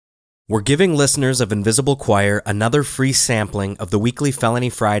We're giving listeners of Invisible Choir another free sampling of the weekly Felony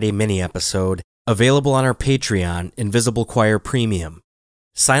Friday mini-episode available on our Patreon, Invisible Choir Premium.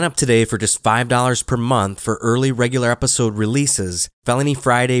 Sign up today for just $5 per month for early regular episode releases, Felony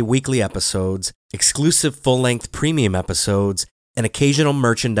Friday weekly episodes, exclusive full-length premium episodes, and occasional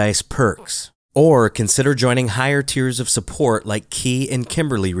merchandise perks. Or consider joining higher tiers of support like Key and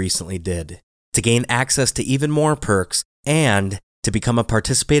Kimberly recently did, to gain access to even more perks and to become a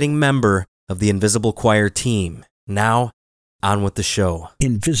participating member of the Invisible Choir team. Now, on with the show.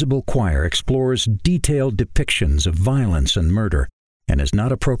 Invisible Choir explores detailed depictions of violence and murder and is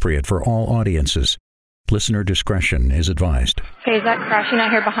not appropriate for all audiences. Listener discretion is advised. Okay, is that crashing out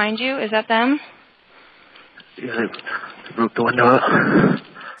here behind you? Is that them? Yeah, they broke the window out.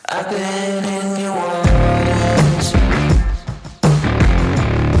 I've been in your waters.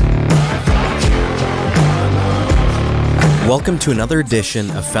 Welcome to another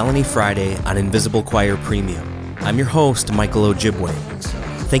edition of Felony Friday on Invisible Choir Premium. I'm your host, Michael Ojibwe.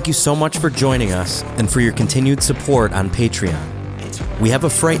 Thank you so much for joining us and for your continued support on Patreon. We have a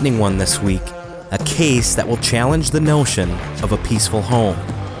frightening one this week, a case that will challenge the notion of a peaceful home.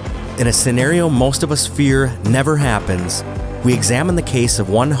 In a scenario most of us fear never happens, we examine the case of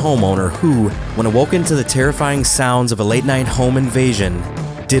one homeowner who, when awoken to the terrifying sounds of a late-night home invasion,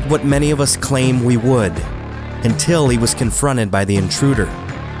 did what many of us claim we would, until he was confronted by the intruder.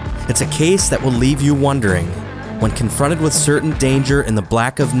 It's a case that will leave you wondering, when confronted with certain danger in the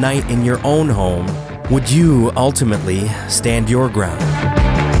black of night in your own home, would you ultimately stand your ground?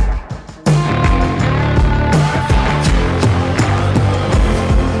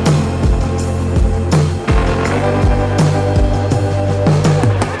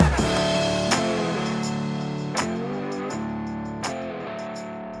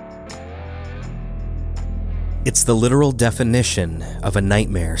 It's the literal definition of a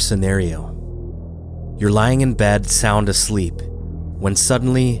nightmare scenario. You're lying in bed, sound asleep, when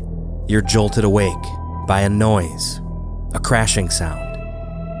suddenly you're jolted awake by a noise, a crashing sound,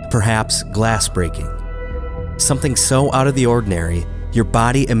 perhaps glass breaking. Something so out of the ordinary, your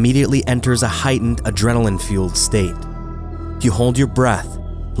body immediately enters a heightened adrenaline-fueled state. You hold your breath,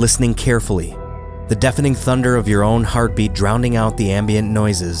 listening carefully, the deafening thunder of your own heartbeat drowning out the ambient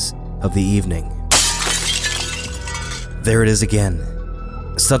noises of the evening. There it is again.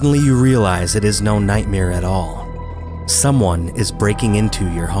 Suddenly you realize it is no nightmare at all. Someone is breaking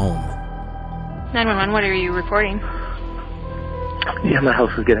into your home. 911, what are you reporting? Yeah, my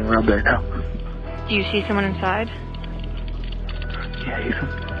house is getting robbed right now. Do you see someone inside? Yeah, he's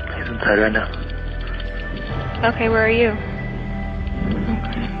inside right now. Okay, where are you?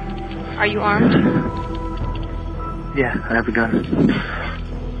 Okay. Are you armed? Yeah, I have a gun.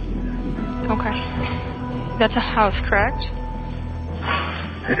 Okay. That's a house, correct?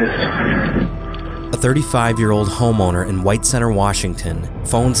 It is. A 35-year-old homeowner in White Center, Washington,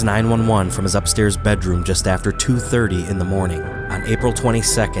 phones 911 from his upstairs bedroom just after 2:30 in the morning on April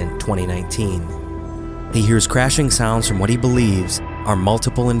 22nd, 2019. He hears crashing sounds from what he believes are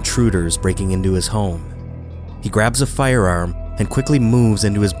multiple intruders breaking into his home. He grabs a firearm and quickly moves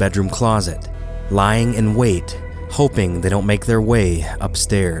into his bedroom closet, lying in wait, hoping they don't make their way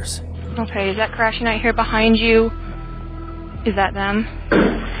upstairs. Okay, is that crashing out here behind you? Is that them?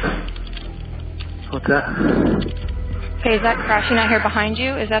 What's that? Okay, is that crashing out here behind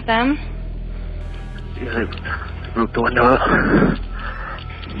you? Is that them? Yeah, they broke the window out.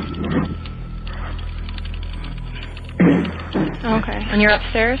 Okay, and you're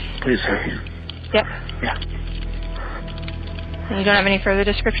upstairs? Please, sir. Yep. Yeah. And you don't have any further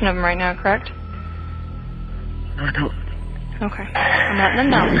description of them right now, correct? No, I don't. Okay, I'm letting them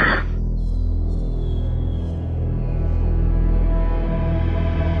know.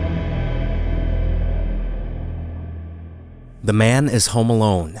 The man is home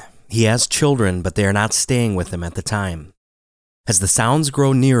alone. He has children, but they are not staying with him at the time. As the sounds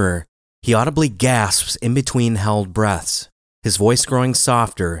grow nearer, he audibly gasps in between held breaths, his voice growing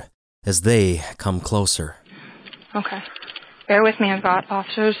softer as they come closer. Okay. Bear with me, I've got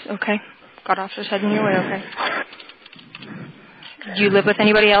officers, okay? Got officers heading your way, okay? Do you live with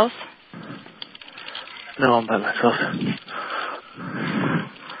anybody else? No, I'm by myself.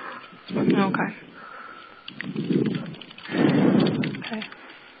 Okay. Okay.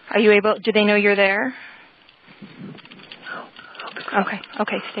 Are you able, do they know you're there? No.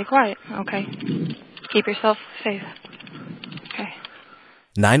 Okay, stay quiet, okay. Keep yourself safe. Okay.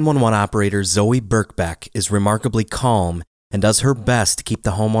 911 operator Zoe Birkbeck is remarkably calm and does her best to keep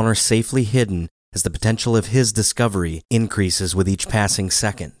the homeowner safely hidden as the potential of his discovery increases with each passing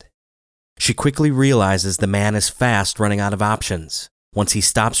second. She quickly realizes the man is fast running out of options. once he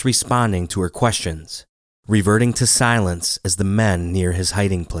stops responding to her questions, reverting to silence as the men near his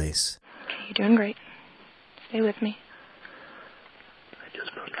hiding place. Okay, you're doing great. Stay with me. I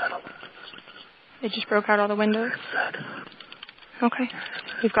just broke out all the windows. They just broke out all the windows? Sad. Okay.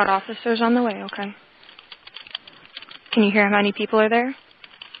 We've got officers on the way, okay? Can you hear how many people are there?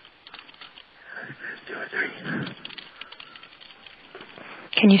 2 or 3.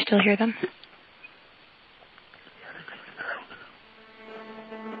 Can you still hear them?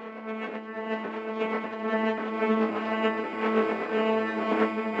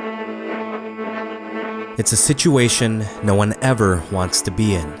 It's a situation no one ever wants to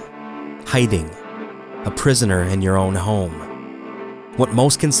be in. Hiding. A prisoner in your own home. What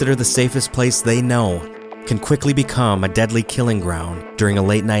most consider the safest place they know can quickly become a deadly killing ground during a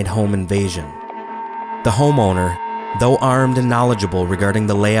late-night home invasion. The homeowner, though armed and knowledgeable regarding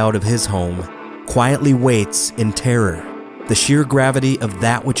the layout of his home, quietly waits in terror. The sheer gravity of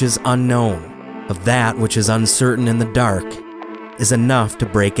that which is unknown, of that which is uncertain in the dark, is enough to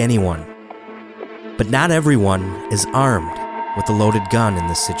break anyone. But not everyone is armed with a loaded gun in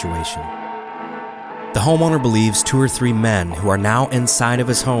this situation. The homeowner believes 2 or 3 men who are now inside of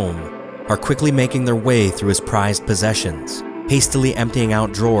his home are quickly making their way through his prized possessions, hastily emptying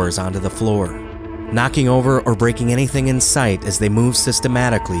out drawers onto the floor, knocking over or breaking anything in sight as they move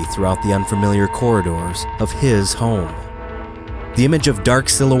systematically throughout the unfamiliar corridors of his home. The image of dark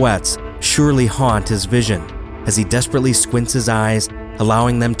silhouettes surely haunt his vision as he desperately squints his eyes,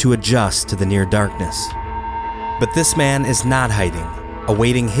 allowing them to adjust to the near darkness. But this man is not hiding,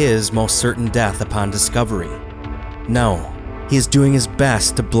 awaiting his most certain death upon discovery. No, he is doing his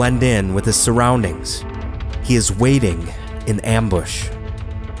best to blend in with his surroundings. He is waiting in ambush.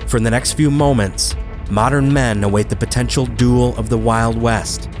 For the next few moments, modern men await the potential duel of the Wild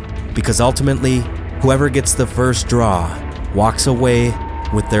West, because ultimately, whoever gets the first draw walks away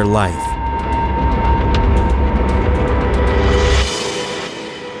with their life.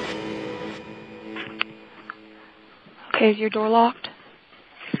 Okay, is your door locked?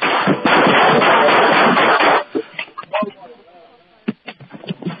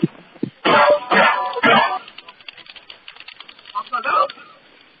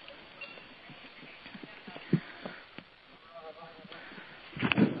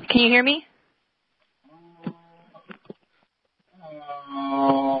 Can you hear me?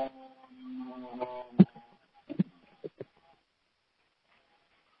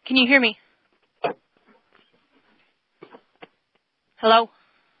 Can you hear me? Hello?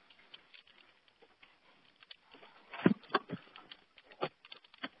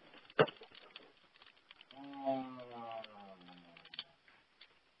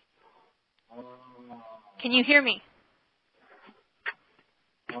 Can you hear me?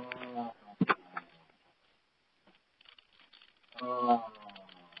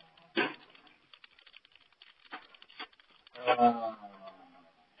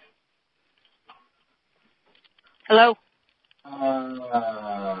 Hello?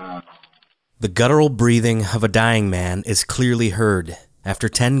 The guttural breathing of a dying man is clearly heard after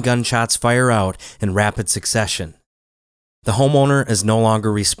 10 gunshots fire out in rapid succession. The homeowner is no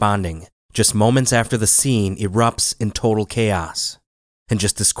longer responding. Just moments after the scene erupts in total chaos. And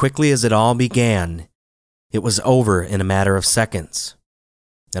just as quickly as it all began, it was over in a matter of seconds.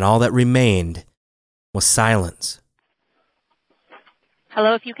 And all that remained was silence.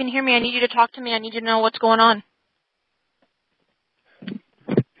 Hello, if you can hear me, I need you to talk to me. I need you to know what's going on.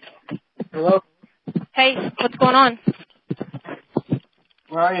 Hello? Hey, what's going on?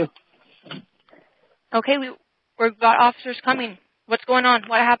 Where are you? Okay, we've got officers coming. What's going on?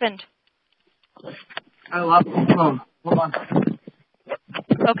 What happened? I lost my phone. Hold on.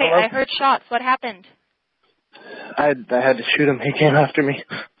 Okay, Hello? I heard shots. What happened? I had to shoot him. He came after me.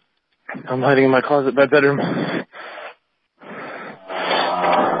 I'm hiding in my closet by bedroom.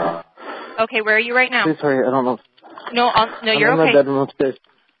 Okay, where are you right now? Please hurry. I don't know. No, you're I'm in okay. my bedroom upstairs.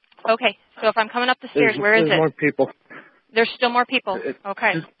 Okay, so if I'm coming up the stairs, where is There's it? more people. There's still more people.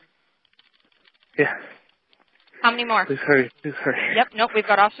 Okay. Yeah. How many more? Please hurry. Please hurry. Yep, nope, we've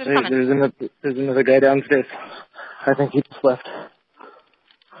got officers coming. There's another guy downstairs. I think he just left.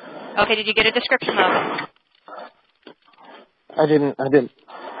 Okay, did you get a description of him? I didn't.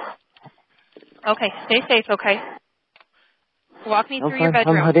 Okay, stay safe, okay? Walk me through your I'm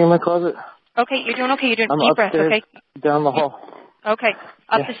bedroom. hiding in my closet. Okay, you're doing okay. You're doing I'm deep breath, upstairs, okay? down the hall. Okay,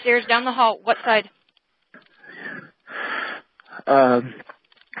 up Yeah. the stairs, down the hall. What side?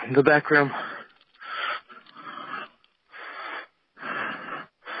 The back room.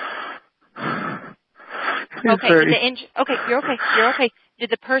 Please Okay, hurry. okay, you're okay. You're okay. Did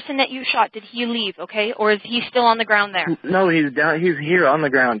the person that you shot, did he leave, okay? Or is he still on the ground there? No, he's down. He's here on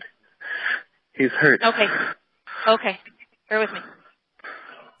the ground. He's hurt. Okay. Okay. Bear with me.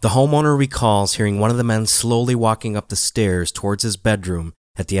 The homeowner recalls hearing one of the men slowly walking up the stairs towards his bedroom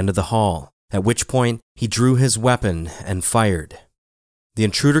at the end of the hall, at which point he drew his weapon and fired. The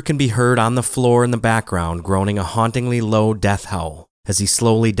intruder can be heard on the floor in the background groaning a hauntingly low death howl as he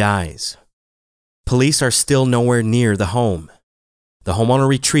slowly dies. Police are still nowhere near the home. The homeowner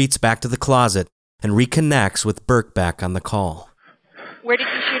retreats back to the closet and reconnects with Birkbeck on the call. Where did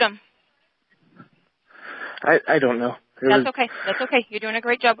you shoot him? I don't know. That's okay. That's okay. You're doing a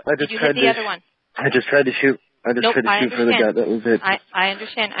great job. Did you hit the other one? I just tried to shoot. I just tried to shoot for the guy. That was it. I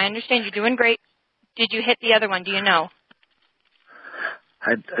understand. I understand. You're doing great. Did you hit the other one? Do you know?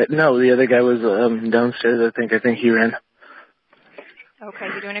 No, the other guy was downstairs. I think he ran. Okay,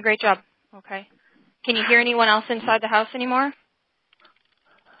 you're doing a great job. Okay. Can you hear anyone else inside the house anymore?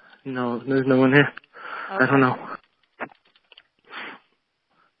 No, there's no one here. Okay. I don't know.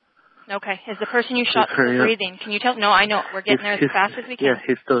 Okay. Is the person you shot still breathing? Can you tell? No, I know. We're getting there as fast as we can. Yeah,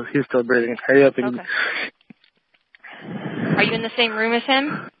 he's still breathing. Hurry up. Okay. Are you in the same room as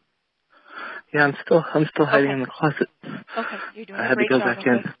him? Yeah, I'm still hiding in the closet. Okay, you're doing I a had to great go job. back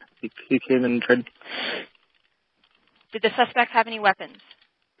in. He came in and tried. Did the suspect have any weapons?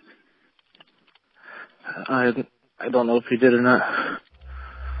 I don't know if he did or not.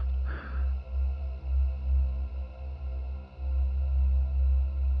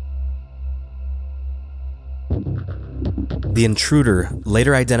 The intruder,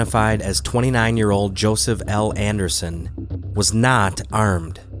 later identified as 29-year-old Joseph L. Anderson, was not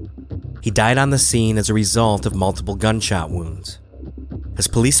armed. He died on the scene as a result of multiple gunshot wounds. As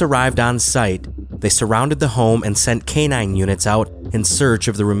police arrived on site, they surrounded the home and sent canine units out in search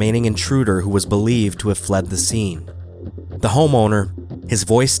of the remaining intruder who was believed to have fled the scene. The homeowner, his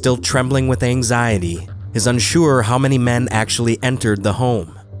voice still trembling with anxiety, is unsure how many men actually entered the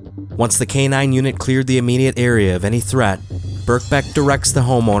home. Once the canine unit cleared the immediate area of any threat, Birkbeck directs the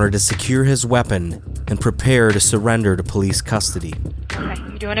homeowner to secure his weapon and prepare to surrender to police custody. Okay,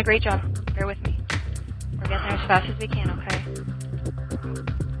 you're doing a great job. Bear with me. We're getting there as fast as we can, okay?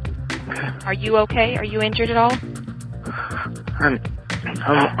 Are you okay? Are you injured at all?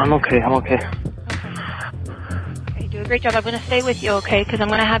 I'm okay. I'm okay. Okay, do a great job. I'm going to stay with you, okay? Because I'm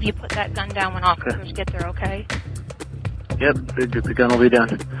going to have you put that gun down when officers get there, okay? Yep, the gun will be down.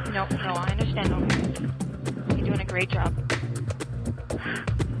 No, I understand, okay? You're doing a great job.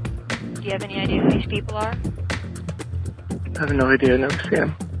 Do you have any idea who these people are? I have no idea. I've never seen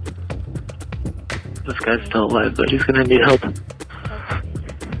him. This guy's still alive, but he's going to need help. Okay.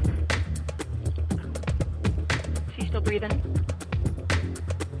 Is he still breathing?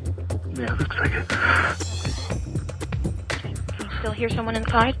 Yeah, looks like it. Okay. Can you still hear someone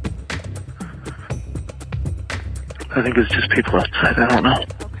inside? I think it's just people outside. I don't know.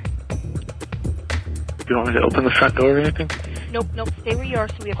 Okay. Do you want me to open the front door or anything? Nope. Stay where you are.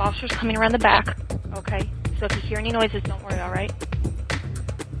 So we have officers coming around the back. Okay. So if you hear any noises, don't worry, all right?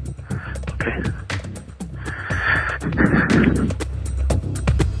 Okay.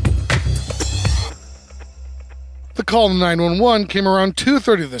 The call to 911 came around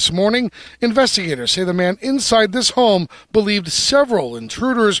 2:30 this morning. Investigators say the man inside this home believed several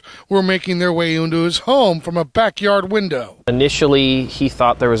intruders were making their way into his home from a backyard window. Initially, he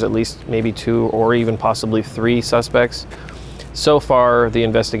thought there was at least maybe 2 or even possibly 3 suspects. So far, the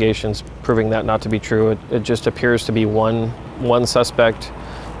investigation's proving that not to be true. It just appears to be one suspect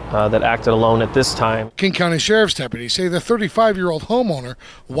that acted alone at this time. King County Sheriff's deputies say the 35-year-old homeowner,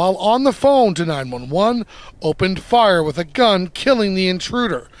 while on the phone to 911, opened fire with a gun, killing the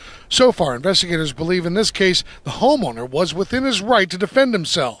intruder. So far, investigators believe in this case the homeowner was within his right to defend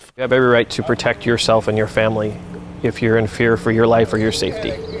himself. You have every right to protect yourself and your family if you're in fear for your life or your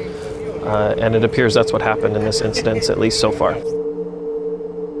safety. And it appears that's what happened in this incident, at least so far.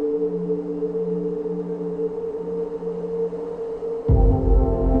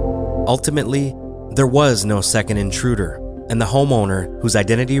 Ultimately, there was no second intruder, and the homeowner, whose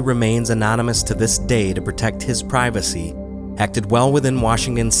identity remains anonymous to this day to protect his privacy, acted well within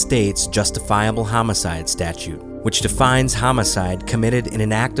Washington State's justifiable homicide statute, which defines homicide committed in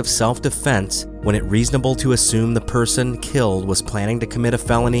an act of self-defense when it's reasonable to assume the person killed was planning to commit a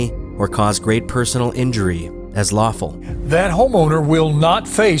felony or cause great personal injury as lawful. That homeowner will not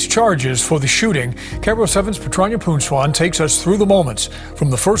face charges for the shooting. KRO 7's Petrania Poonswan takes us through the moments from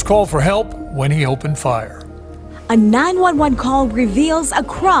the first call for help when he opened fire. A 911 call reveals a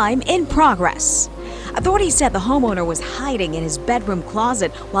crime in progress. Authorities said the homeowner was hiding in his bedroom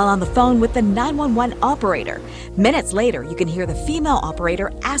closet while on the phone with the 911 operator. Minutes later, you can hear the female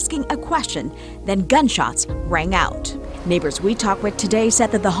operator asking a question, then gunshots rang out. Neighbors we talked with today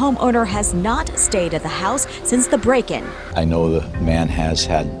said that the homeowner has not stayed at the house since the break-in. I know the man has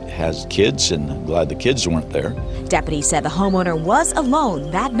kids, and I'm glad the kids weren't there. Deputies said the homeowner was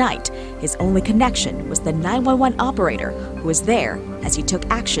alone that night. His only connection was the 911 operator who was there as he took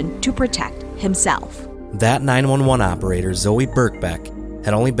action to protect himself. That 911 operator, Zoe Birkbeck,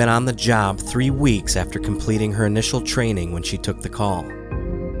 had only been on the job 3 weeks after completing her initial training when she took the call.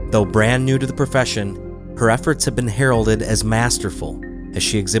 Though brand new to the profession, her efforts have been heralded as masterful, as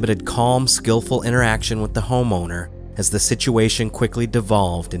she exhibited calm, skillful interaction with the homeowner as the situation quickly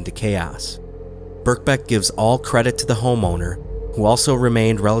devolved into chaos. Birkbeck gives all credit to the homeowner, who also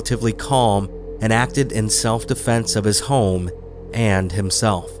remained relatively calm and acted in self-defense of his home and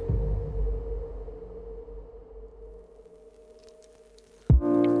himself.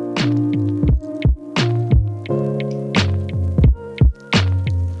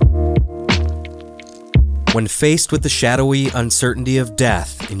 When faced with the shadowy uncertainty of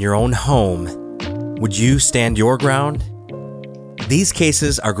death in your own home, would you stand your ground? These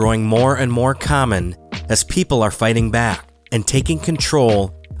cases are growing more and more common as people are fighting back and taking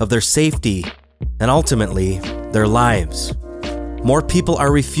control of their safety and ultimately their lives. More people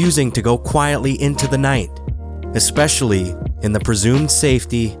are refusing to go quietly into the night, especially in the presumed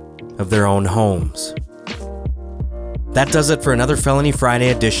safety of their own homes. That does it for another Felony Friday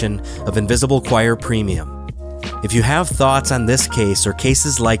edition of Invisible Choir Premium. If you have thoughts on this case or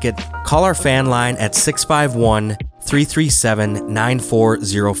cases like it, call our fan line at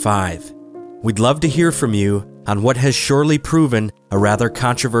 651-337-9405. We'd love to hear from you on what has surely proven a rather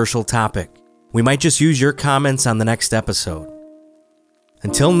controversial topic. We might just use your comments on the next episode.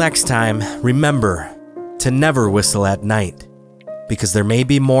 Until next time, remember to never whistle at night, because there may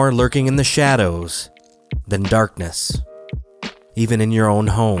be more lurking in the shadows than darkness, even in your own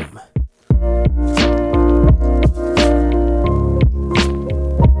home.